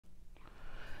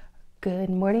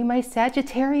Good morning, my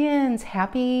Sagittarians.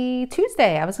 Happy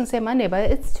Tuesday. I was going to say Monday,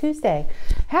 but it's Tuesday.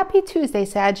 Happy Tuesday,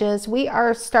 Sagittarius. We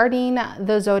are starting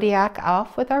the zodiac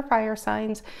off with our fire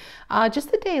signs.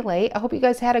 Just a day late. I hope you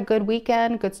guys had a good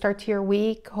weekend, good start to your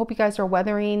week. Hope you guys are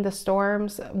weathering the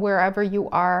storms wherever you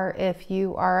are. If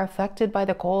you are affected by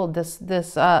the cold this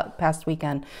past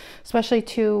weekend, especially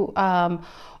to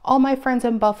all my friends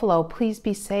in Buffalo, please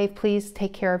be safe. Please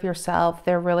take care of yourself.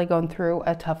 They're really going through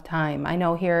a tough time. I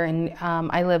know here in,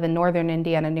 I live in northern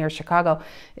Indiana near Chicago.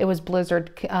 It was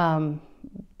blizzard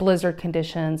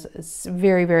conditions. It's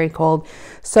very, very cold.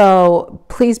 So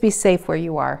please be safe where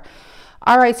you are.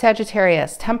 All right,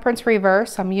 Sagittarius, Temperance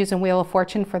reverse. I'm using Wheel of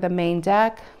Fortune for the main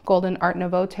deck, Golden Art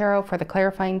Nouveau Tarot for the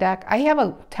clarifying deck. I have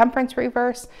a Temperance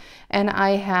reverse and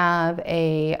I have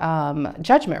a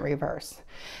Judgment reverse.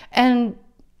 And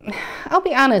I'll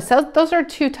be honest, those are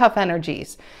two tough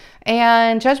energies.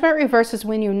 And Judgment reverse is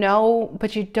when you know,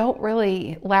 but you don't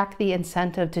really lack the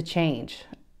incentive to change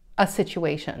a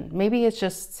situation. Maybe it's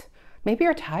just, maybe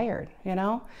you're tired, you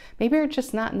know? Maybe you're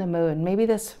just not in the mood. Maybe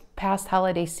this past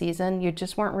holiday season, you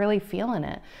just weren't really feeling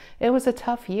it. It was a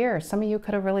tough year. Some of you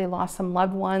could have really lost some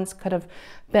loved ones, could have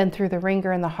been through the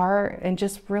ringer in the heart and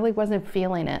just really wasn't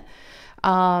feeling it.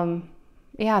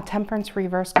 Yeah, Temperance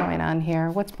reverse going on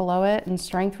here. What's below it? And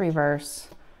Strength reverse.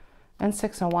 And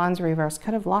Six of Wands reverse.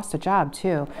 Could have lost a job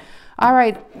too. All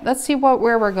right, let's see where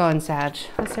we're going, Sag.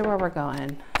 Let's see where we're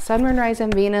going. Sun, Moon,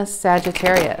 Rising, Venus,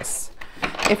 Sagittarius.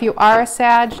 If you are a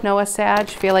Sag, know a Sag,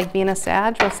 feel like being a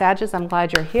Sag. Well, Sagittarius, I'm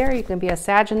glad you're here. You can be a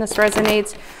Sag and this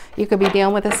resonates. You could be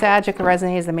dealing with a Sag. It could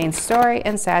resonate as the main story.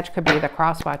 And Sag could be the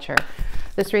cross watcher.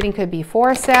 This reading could be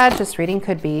for a Sag. This reading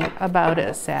could be about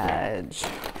a Sag.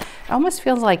 It almost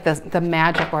feels like the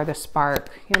magic or the spark,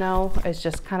 you know, is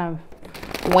just kind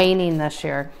of waning this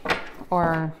year.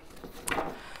 Or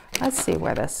let's see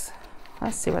what's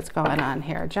going on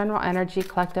here. General energy,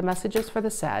 collective messages for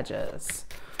the Sagittarius.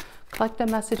 Collective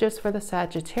messages for the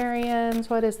Sagittarians.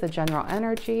 What is the general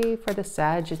energy for the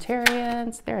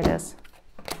Sagittarians? There it is.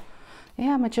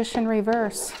 Yeah, Magician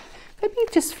reverse. Could be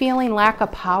just feeling lack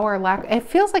of power, it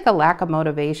feels like a lack of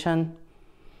motivation.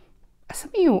 Some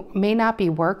of you may not be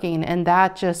working and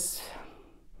that just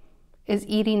is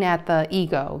eating at the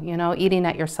ego, you know, eating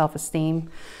at your self-esteem.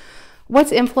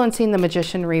 What's influencing the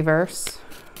Magician reverse?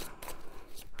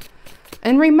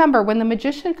 And remember, when the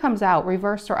Magician comes out,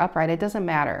 reversed or upright, it doesn't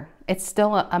matter. It's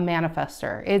still a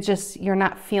manifester. It just, you're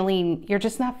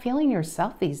just not feeling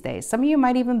yourself these days. Some of you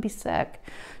might even be sick.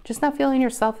 Just not feeling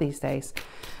yourself these days.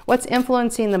 What's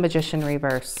influencing the Magician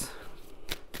reverse?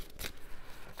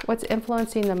 What's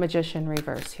influencing the Magician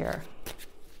reverse here?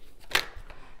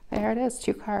 There it is,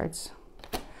 2 cards.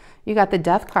 You got the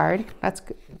Death card, that's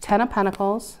 10 of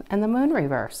Pentacles, and the Moon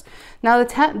reverse. Now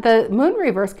the Moon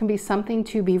reverse can be something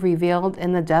to be revealed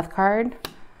in the Death card.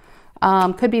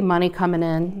 Could be money coming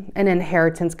in, an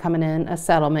inheritance coming in, a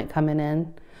settlement coming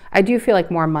in. I do feel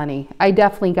like more money. I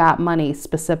definitely got money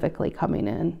specifically coming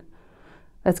in.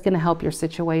 That's going to help your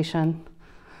situation.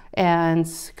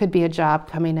 And could be a job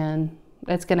coming in.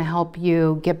 It's going to help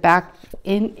you get back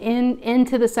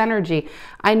into this energy.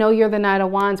 I know you're the Knight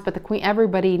of Wands, but the Queen,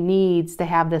 everybody needs to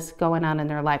have this going on in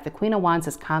their life. The Queen of Wands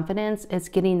is confidence. It's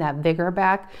getting that vigor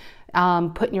back,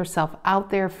 putting yourself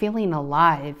out there, feeling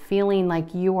alive, feeling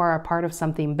like you are a part of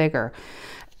something bigger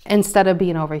instead of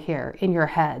being over here in your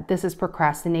head. This is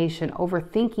procrastination,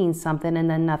 overthinking something, and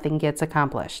then nothing gets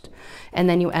accomplished. And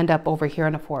then you end up over here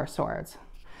in a 4 of Swords.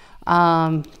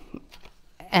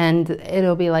 And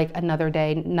it'll be like another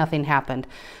day, nothing happened.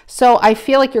 So I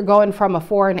feel like you're going from a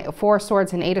 4 of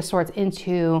Swords and 8 of Swords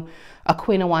into a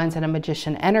Queen of Wands and a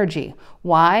Magician energy.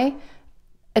 Why?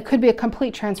 It could be a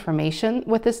complete transformation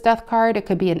with this Death card. It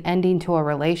could be an ending to a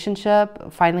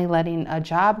relationship, finally letting a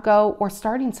job go, or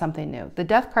starting something new. The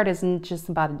Death card isn't just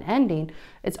about an ending.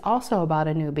 It's also about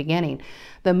a new beginning.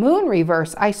 The Moon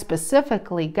reverse, I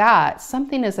specifically got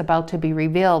something is about to be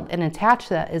revealed, and attached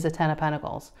to that is a 10 of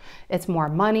Pentacles. It's more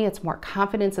money, it's more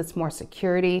confidence, it's more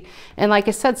security. And like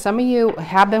I said, some of you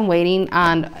have been waiting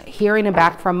on hearing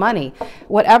back from money.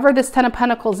 Whatever this 10 of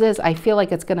Pentacles is, I feel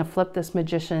like it's going to flip this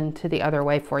Magician to the other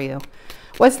way for you.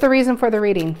 What's the reason for the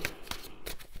reading?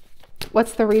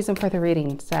 What's the reason for the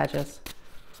reading, Sagittarius?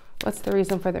 What's the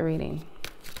reason for the reading?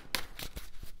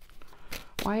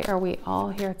 Why are we all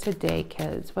here today,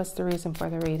 kids? What's the reason for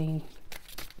the reading?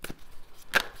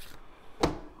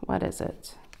 What is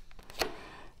it?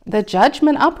 The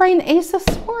Judgment, upright, and Ace of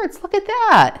Swords. Look at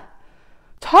that.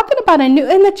 Talking about a new,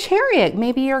 in the Chariot,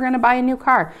 maybe you're going to buy a new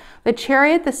car. The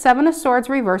Chariot, the 7 of Swords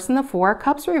reverse, and the 4 of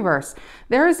Cups reverse.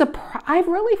 There is I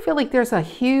really feel like there's a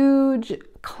huge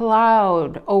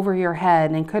cloud over your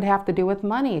head, and could have to do with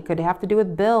money. It could have to do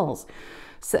with bills.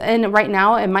 So, and right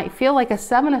now it might feel like a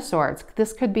Seven of Swords.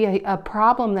 This could be a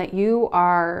problem that you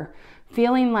are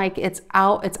feeling like it's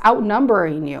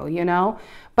outnumbering you, you know.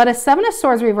 But a Seven of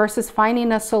Swords reverse is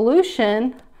finding a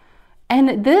solution.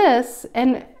 And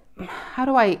how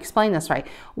do I explain this right?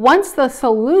 Once the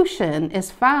solution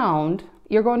is found,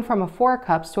 you're going from a Four of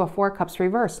Cups to a Four of Cups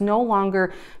reverse. No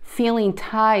longer feeling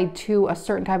tied to a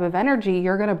certain type of energy.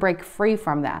 You're going to break free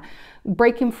from that.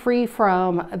 Breaking free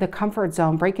from the comfort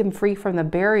zone, breaking free from the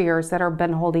barriers that have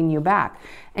been holding you back,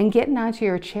 and getting onto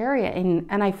your chariot.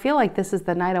 And I feel like this is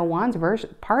the Knight of Wands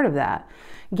version, part of that.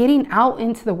 Getting out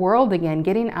into the world again,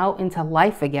 getting out into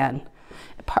life again.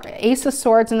 Ace of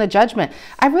Swords and the Judgment.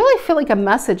 I really feel like a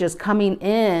message is coming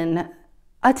in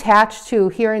attached to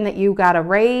hearing that you got a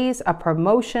raise, a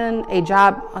promotion, a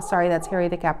job. Oh, sorry, that's Harry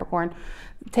the Capricorn.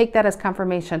 Take that as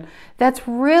confirmation. That's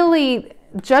really,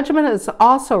 Judgment is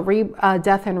also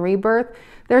death and rebirth.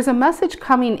 There's a message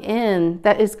coming in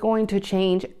that is going to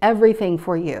change everything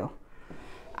for you.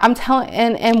 I'm telling,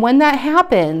 and when that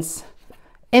happens,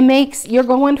 it makes, you're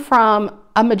going from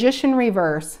a Magician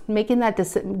reverse, making that,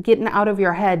 getting out of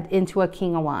your head, into a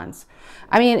King of Wands.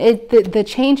 I mean, the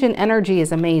change in energy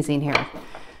is amazing here.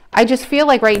 I just feel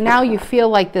like right now you feel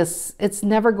like this, it's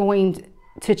never going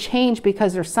to change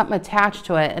because there's something attached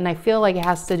to it. And I feel like it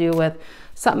has to do with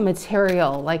something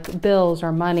material, like bills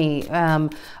or money,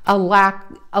 a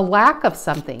lack of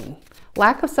something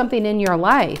in your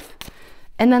life.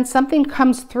 And then something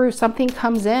comes through, something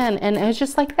comes in, and it's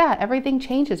just like that. Everything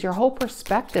changes. Your whole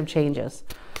perspective changes.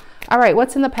 All right,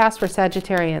 what's in the past for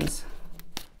Sagittarians?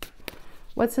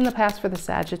 What's in the past for the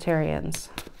Sagittarians?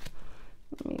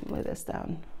 Let me lay this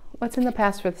down. What's in the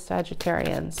past for the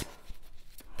Sagittarians?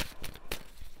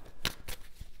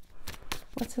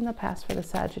 What's in the past for the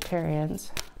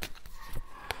Sagittarians?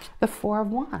 The Four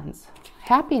of Wands.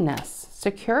 Happiness,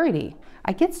 security.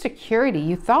 I get security.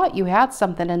 You thought you had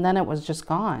something and then it was just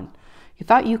gone. You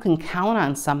thought you can count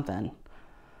on something.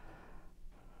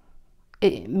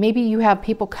 Maybe you have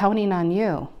people counting on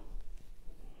you.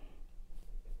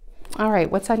 All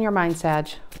right, what's on your mind, Sag?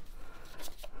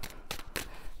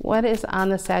 What is on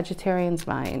the Sagittarian's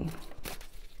mind?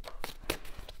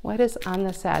 What is on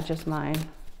the Sag's mind?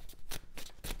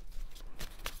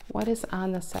 What is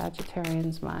on the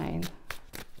Sagittarian's mind?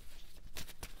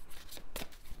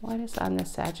 What is on the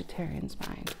Sagittarian's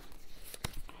mind?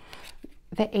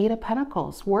 The Eight of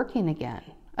Pentacles, working again,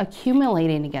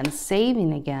 accumulating again,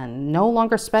 saving again, no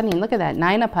longer spending. Look at that,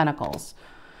 Nine of Pentacles,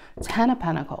 10 of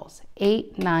Pentacles,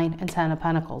 8, 9, and 10 of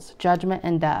Pentacles, Judgment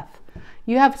and Death.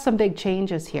 You have some big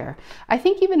changes here. I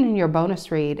think even in your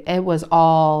bonus read, it was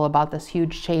all about this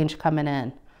huge change coming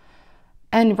in.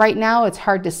 And right now it's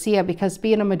hard to see it because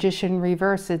being a Magician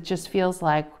reverse, it just feels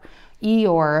like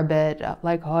Eeyore a bit,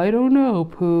 like, I don't know,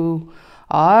 Pooh,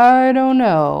 I don't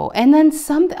know. And then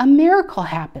a miracle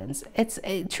happens.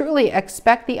 Truly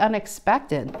expect the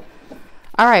unexpected.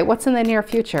 All right, what's in the near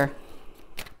future?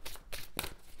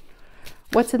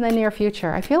 What's in the near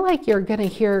future? I feel like you're going to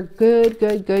hear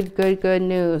good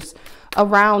news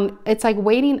around. It's like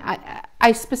waiting.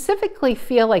 I specifically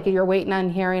feel like you're waiting on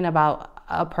hearing about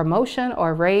a promotion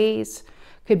or raise.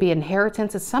 Could be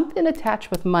inheritance. It's something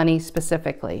attached with money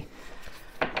specifically.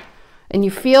 And you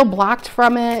feel blocked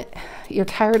from it. You're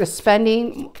tired of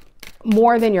spending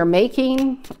more than you're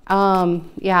making.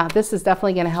 Yeah, this is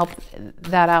definitely going to help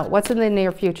that out. What's in the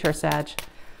near future, Sag?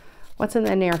 What's in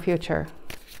the near future?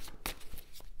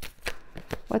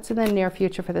 What's in the near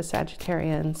future for the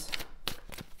Sagittarians?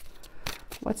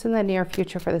 What's in the near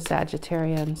future for the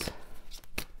Sagittarians?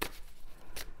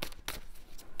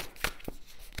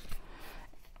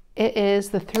 It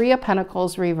is the Three of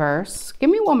Pentacles reverse. Give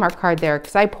me one more card there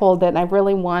because I pulled it and I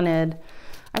really wanted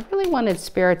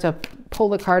Spirit to pull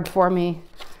the card for me.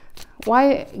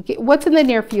 What's in the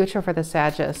near future for the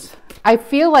Sagittarius? I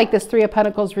feel like this Three of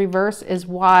Pentacles reverse is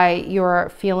why you're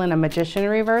feeling a Magician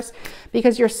reverse,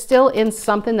 because you're still in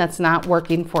something that's not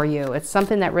working for you. It's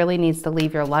something that really needs to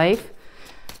leave your life.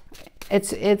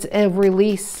 It's a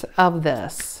release of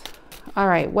this. All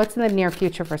right, what's in the near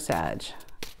future for Sag?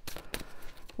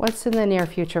 What's in the near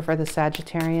future for the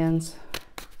Sagittarians?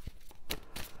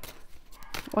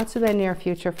 What's in the near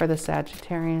future for the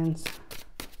Sagittarians?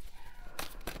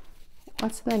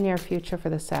 What's in the near future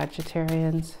for the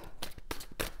Sagittarians?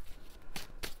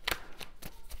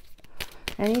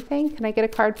 Anything? Can I get a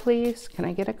card, please? Can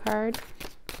I get a card?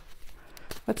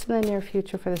 What's in the near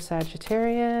future for the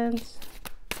Sagittarians?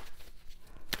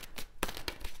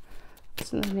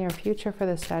 What's in the near future for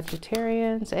the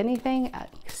Sagittarians? Anything?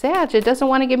 Sag, it doesn't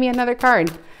want to give me another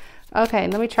card. Okay,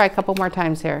 let me try a couple more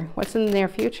times here. What's in the near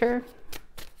future?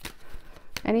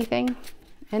 Anything?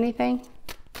 Anything?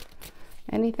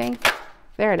 Anything?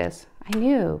 There it is. I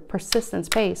knew. Persistence,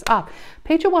 pace, off.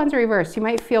 Page of Wands reversed. You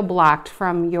might feel blocked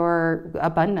from your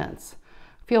abundance.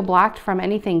 Feel blocked from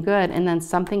anything good, and then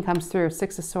something comes through.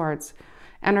 Six of Swords.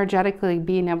 Energetically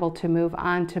being able to move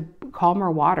on to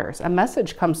calmer waters. A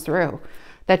message comes through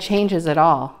that changes it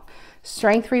all.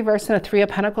 Strength reverse and a Three of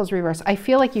Pentacles reverse. I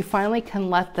feel like you finally can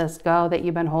let this go that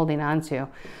you've been holding on to.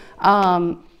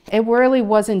 It really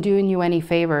wasn't doing you any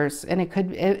favors, and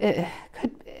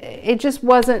it just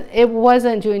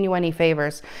wasn't doing you any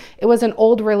favors. It was an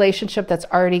old relationship that's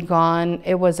already gone.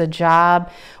 It was a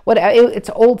job. It's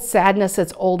old sadness.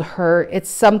 It's old hurt.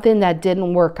 It's something that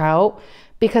didn't work out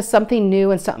because something new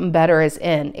and something better is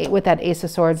in with that Ace of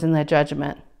Swords and the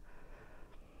Judgment.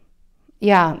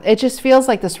 Yeah, it just feels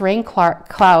like this rain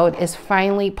cloud is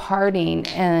finally parting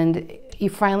and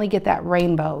you finally get that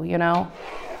rainbow, you know?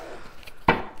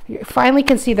 You finally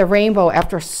can see the rainbow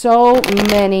after so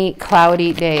many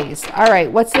cloudy days. All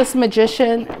right, what's this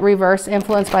Magician reverse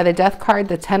influenced by the Death card,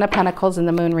 the Ten of Pentacles, and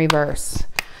the Moon reverse?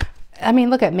 I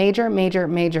mean, look at major, major,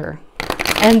 major.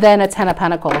 And then a Ten of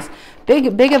Pentacles. Big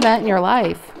event in your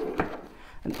life.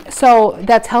 So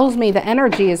that tells me the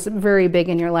energy is very big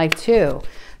in your life too.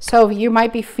 So you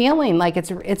might be feeling like it's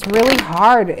really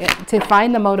hard to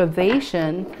find the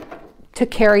motivation to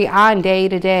carry on day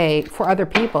to day for other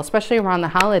people, especially around the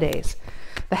holidays.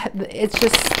 It's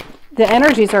just, the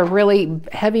energies are really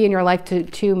heavy in your life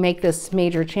to make this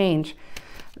major change.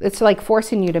 It's like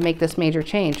forcing you to make this major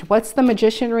change. What's the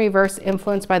Magician reverse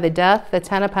influenced by the Death, the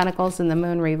Ten of Pentacles, and the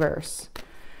Moon reverse?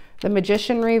 The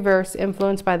Magician reverse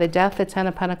influenced by the Death, the Ten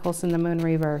of Pentacles, and the Moon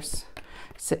reverse.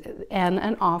 And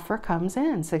an offer comes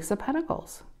in, Six of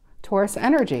Pentacles, Taurus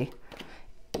energy.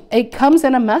 It comes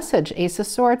in a message, Ace of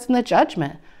Swords and the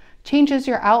Judgment. Changes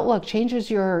your outlook,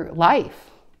 changes your life.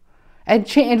 And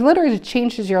it literally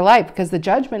changes your life because the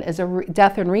Judgment is a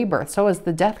death and rebirth. So is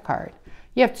the Death card.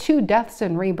 You have two deaths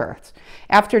and rebirths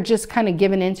after just kind of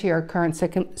giving into your current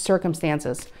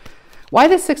circumstances. Why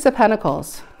the Six of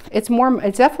Pentacles? It's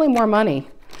definitely more money.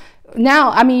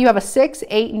 Now, I mean, you have a 6,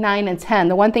 8, 9, and 10.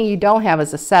 The one thing you don't have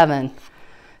is a 7.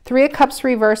 Three of Cups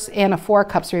reverse and a Four of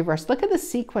Cups reverse. Look at the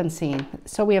sequencing.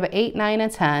 So we have an 8, 9, and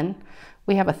 10.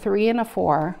 We have a 3 and a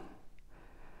 4.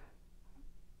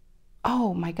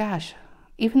 Oh my gosh.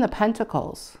 Even the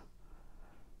Pentacles.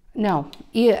 No,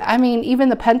 I mean, even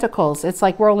the Pentacles, it's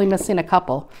like we're only missing a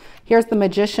couple. Here's the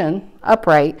Magician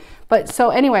upright. But so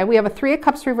anyway, we have a Three of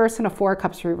Cups reverse and a Four of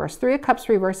Cups reverse. Three of Cups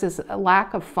reverse is a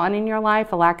lack of fun in your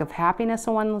life, a lack of happiness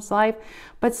in one's life.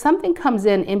 But something comes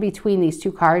in between these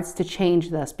two cards to change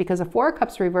this, because a Four of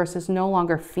Cups reverse is no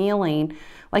longer feeling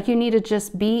like you need to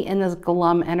just be in this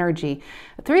glum energy.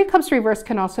 A Three of Cups reverse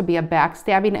can also be a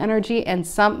backstabbing energy, and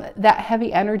that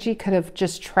heavy energy could have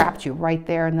just trapped you right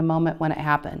there in the moment when it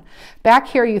happened. Back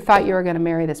here, you thought you were going to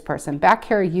marry this person. Back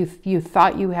here, you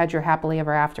thought you had your happily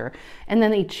ever after, and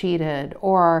then they cheated,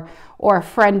 or a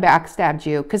friend backstabbed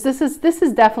you, because this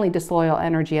is definitely disloyal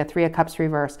energy, a Three of Cups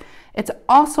reverse. It's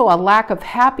also a lack of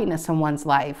happiness in one's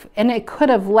life, and it could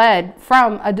have led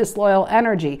from a disloyal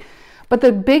energy. But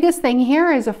the biggest thing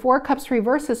here is a Four of Cups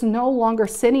reverse is no longer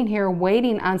sitting here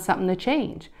waiting on something to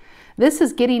change. This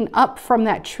is getting up from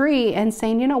that tree and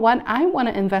saying, you know what, I want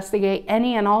to investigate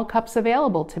any and all cups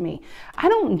available to me. I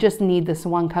don't just need this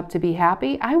one cup to be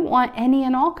happy. I want any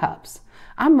and all cups.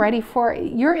 I'm ready for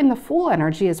it. You're in the Fool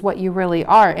energy is what you really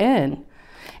are in.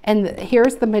 And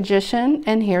here's the Magician,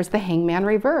 and here's the Hangman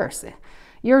reverse.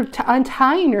 You're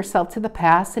untying yourself to the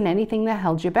past and anything that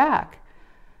held you back.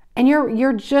 And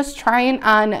you're just trying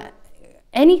on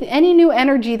any new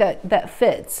energy that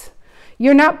fits.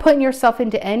 You're not putting yourself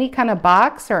into any kind of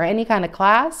box or any kind of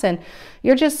class, and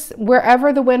you're just,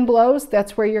 wherever the wind blows,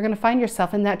 that's where you're going to find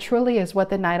yourself. And that truly is what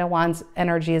the Knight of Wands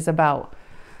energy is about.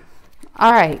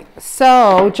 All right,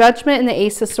 so Judgment and the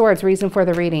Ace of Swords, reason for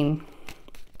the reading.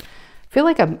 I feel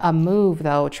like a move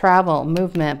though, travel,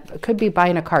 movement. It could be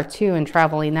buying a car too and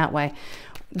traveling that way.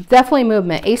 Definitely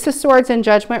movement. Ace of Swords and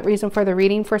Judgment, reason for the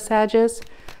reading for Sagittarius.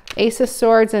 Ace of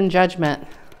Swords and Judgment.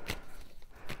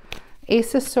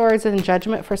 Ace of Swords and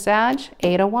Judgment for Sag.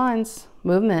 Eight of Wands,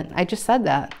 movement. I just said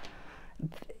that.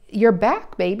 You're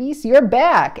back, babies. You're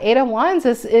back. Eight of Wands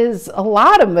is a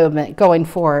lot of movement going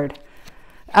forward.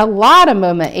 A lot of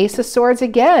movement. Ace of Swords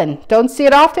again. Don't see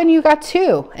it often. You got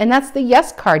two. And that's the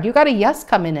yes card. You got a yes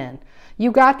coming in.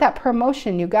 You got that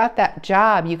promotion. You got that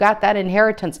job. You got that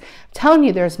inheritance. I'm telling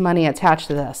you, there's money attached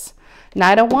to this.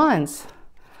 Knight of Wands.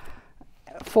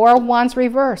 Four of Wands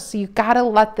reverse. You got to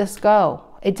let this go.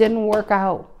 It didn't work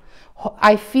out.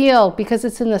 I feel, because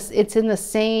it's in the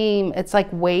same, it's like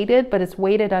weighted, but it's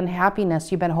weighted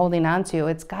unhappiness you've been holding on to.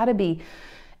 It's got to be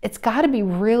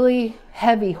really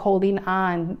heavy holding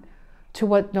on to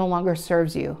what no longer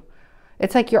serves you.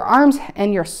 It's like your arms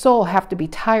and your soul have to be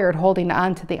tired holding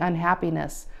on to the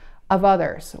unhappiness of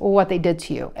others or what they did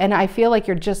to you. And I feel like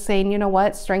you're just saying, you know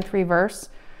what, strength reverse,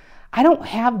 I don't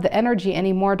have the energy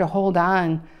anymore to hold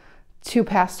on to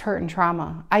past hurt and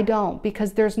trauma. I don't,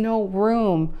 because there's no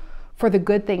room for the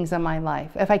good things in my life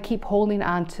if I keep holding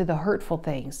on to the hurtful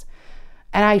things.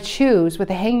 And I choose with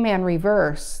the Hangman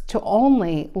reverse to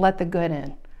only let the good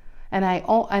in. And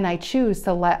I choose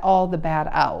to let all the bad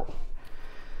out.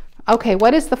 Okay,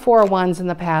 what is the Four of Wands in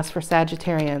the past for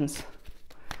Sagittarians?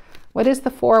 What is the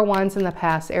Four of Wands in the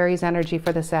past, Aries energy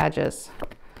for the Sagittarius?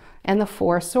 And the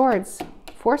Four of Swords.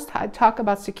 Talk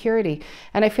about security.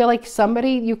 And I feel like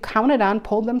somebody you counted on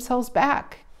pulled themselves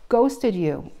back, ghosted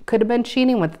you. Could have been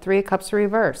cheating with the Three of Cups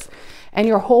reverse. And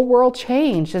your whole world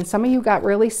changed. And some of you got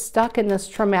really stuck in this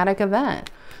traumatic event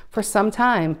for some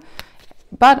time.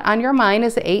 But on your mind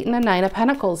is the Eight and the Nine of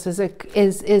Pentacles.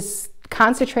 Is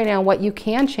concentrating on what you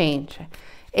can change.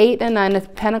 Eight and Nine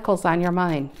of Pentacles on your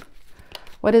mind.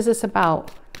 What is this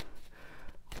about?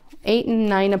 Eight and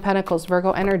Nine of Pentacles,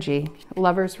 Virgo energy.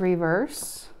 Lovers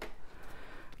reverse.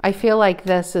 I feel like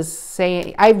this is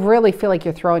saying, I really feel like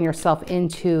you're throwing yourself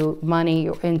into money,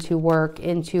 into work,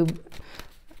 into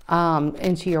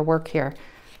your work here.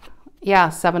 Yeah,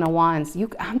 Seven of Wands.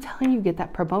 I'm telling you, get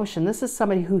that promotion. This is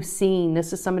somebody who's seen.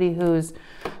 This is somebody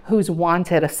who's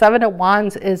wanted. A Seven of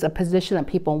Wands is a position that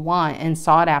people want and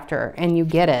sought after, and you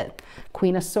get it.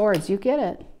 Queen of Swords, you get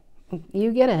it.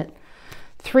 You get it.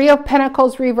 Three of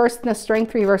Pentacles reversed and the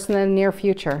Strength reversed in the near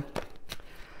future.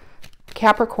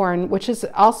 Capricorn, which is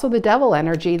also the Devil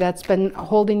energy that's been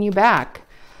holding you back.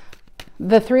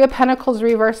 The Three of Pentacles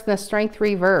reversed and the Strength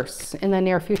reverse in the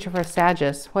near future for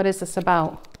Sagittarius. What is this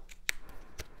about?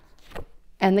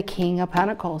 And the King of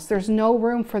Pentacles. There's no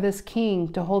room for this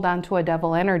king to hold on to a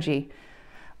devil energy.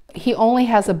 He only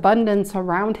has abundance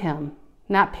around him,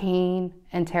 not pain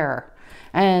and terror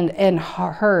and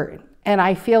hurt. And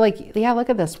I feel like, yeah, look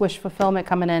at this, wish fulfillment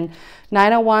coming in.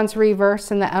 Nine of Wands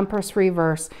reverse and the Empress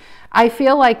reverse. I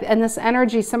feel like in this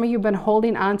energy, some of you have been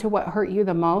holding on to what hurt you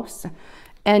the most,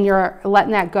 and you're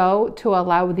letting that go to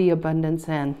allow the abundance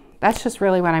in. That's just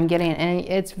really what I'm getting, and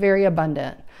it's very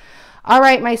abundant. All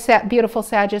right, my beautiful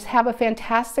Sagittarius, have a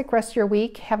fantastic rest of your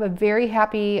week. Have a very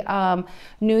happy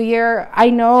new year.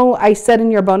 I know I said in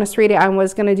your bonus reading I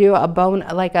was going to do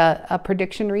a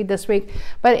prediction read this week,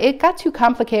 but it got too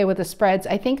complicated with the spreads.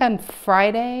 I think on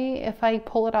Friday, if I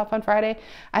pull it off on Friday,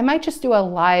 I might just do a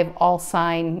live all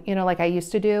sign, you know, like I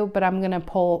used to do, but I'm going to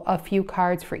pull a few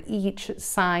cards for each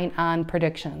sign on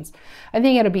predictions. I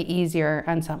think it'll be easier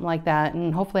on something like that,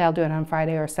 and hopefully I'll do it on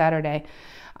Friday or Saturday.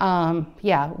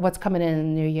 Yeah, what's coming in the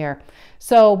new year.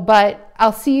 So, but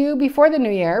I'll see you before the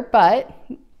new year, but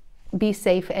be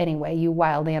safe anyway, you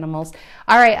wild animals.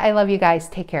 All right, I love you guys.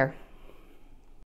 Take care.